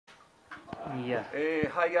Yeah. Hey,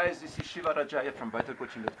 hi guys, this is Shiva Rajaya from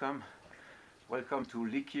vitalcoaching.com. Welcome to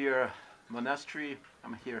Likir Monastery.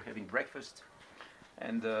 I'm here having breakfast.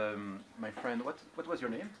 And my friend, what was your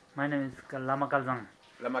name? My name is Lama Kalzang.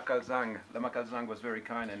 Lama Kalzang. Lama Kalzang was very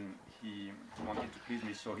kind and he wanted to please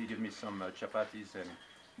me, so he gave me some chapatis and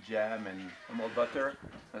jam and more butter.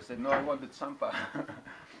 I said, no, I want the tsampa.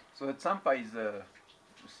 So the tsampa is,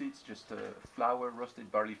 you see, it's just flour,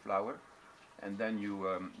 roasted barley flour. And then you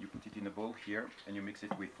put it in a bowl here, and you mix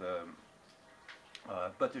it with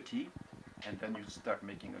butter tea, and then you start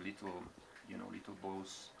making a little, little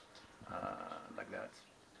balls like that.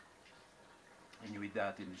 And you eat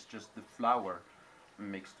that, and it's just the flour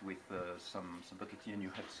mixed with some butter tea, and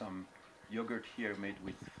you have some yogurt here made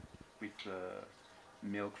with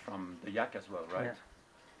milk from the yak as well, right? Yeah.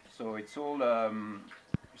 So it's all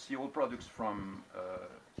you see all products from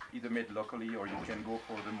either made locally, or you can go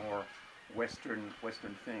for the more Western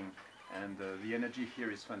thing, and the energy here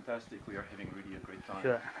is fantastic. We are having really a great time.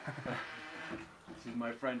 Sure. This is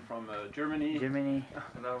my friend from Germany. Germany.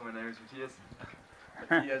 Hello, my name is Matthias.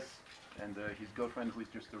 Matthias, and his girlfriend who is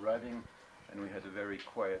just arriving, and we had a very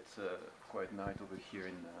quiet night over here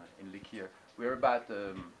in Likir. We're about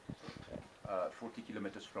 40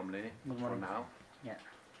 kilometers from Le for now. Yeah.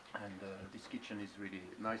 And this kitchen is really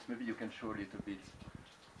nice. Maybe you can show a little bit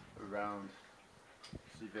around.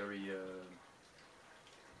 See, very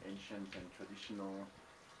ancient and traditional.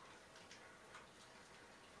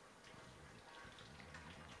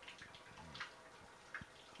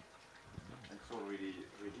 It's all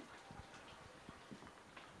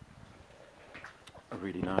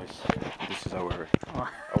really nice. This is our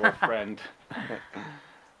friend.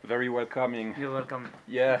 Very welcoming. You're welcome.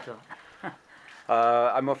 Yeah.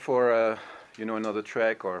 I'm up for another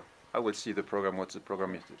trek, or I will see the program. What the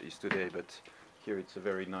program is today, but here it's a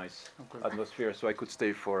very nice atmosphere, so I could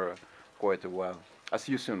stay for quite a while. I'll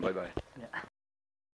see you soon. Bye bye. Yeah.